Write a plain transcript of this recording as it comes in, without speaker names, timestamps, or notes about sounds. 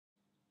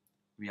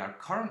We are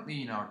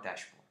currently in our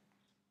dashboard.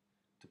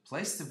 To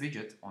place the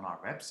widget on our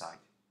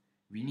website,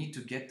 we need to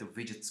get the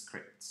widget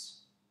scripts.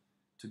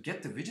 To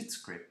get the widget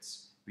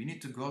scripts, we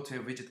need to go to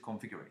a widget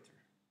configurator.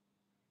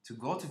 To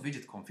go to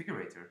widget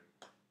configurator,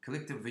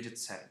 click the widget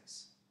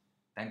settings,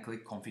 then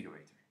click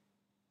configurator.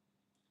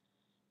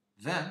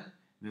 Then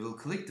we will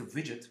click the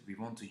widget we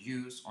want to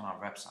use on our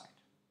website,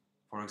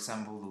 for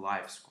example the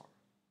live score.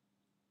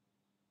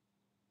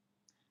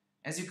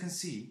 As you can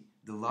see,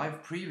 the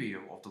live preview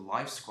of the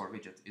live score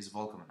widget is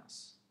welcoming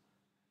us.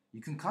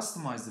 You can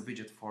customize the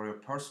widget for your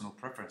personal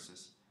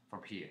preferences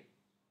from here,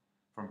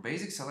 from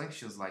basic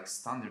selections like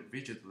standard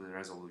widget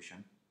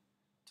resolution,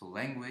 to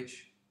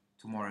language,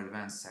 to more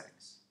advanced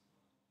settings.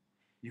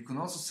 You can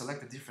also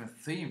select a different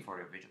theme for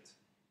your widget,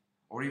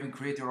 or even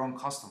create your own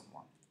custom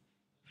one.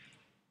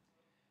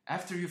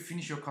 After you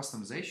finish your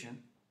customization,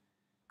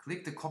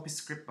 click the copy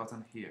script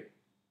button here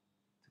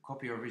to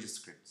copy your widget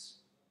scripts,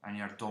 and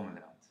you are done with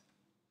it.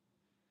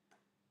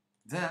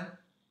 Then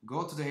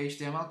go to the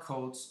HTML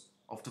codes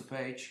of the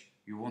page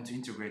you want to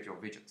integrate your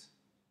widget.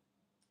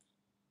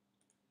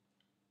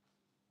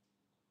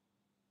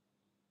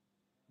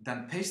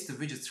 Then paste the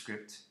widget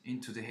script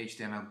into the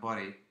HTML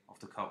body of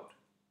the code.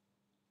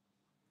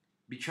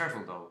 Be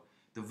careful though,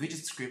 the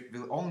widget script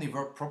will only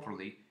work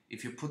properly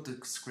if you put the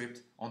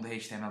script on the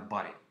HTML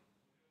body.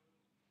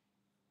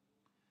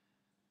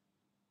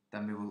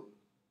 Then we will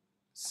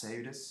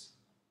save this.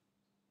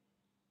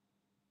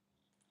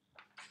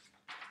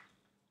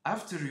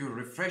 After you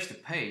refresh the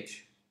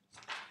page,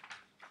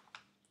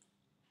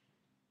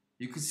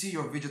 you can see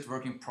your widget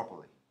working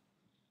properly.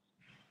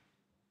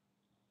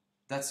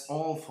 That's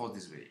all for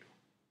this video.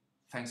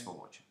 Thanks for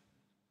watching.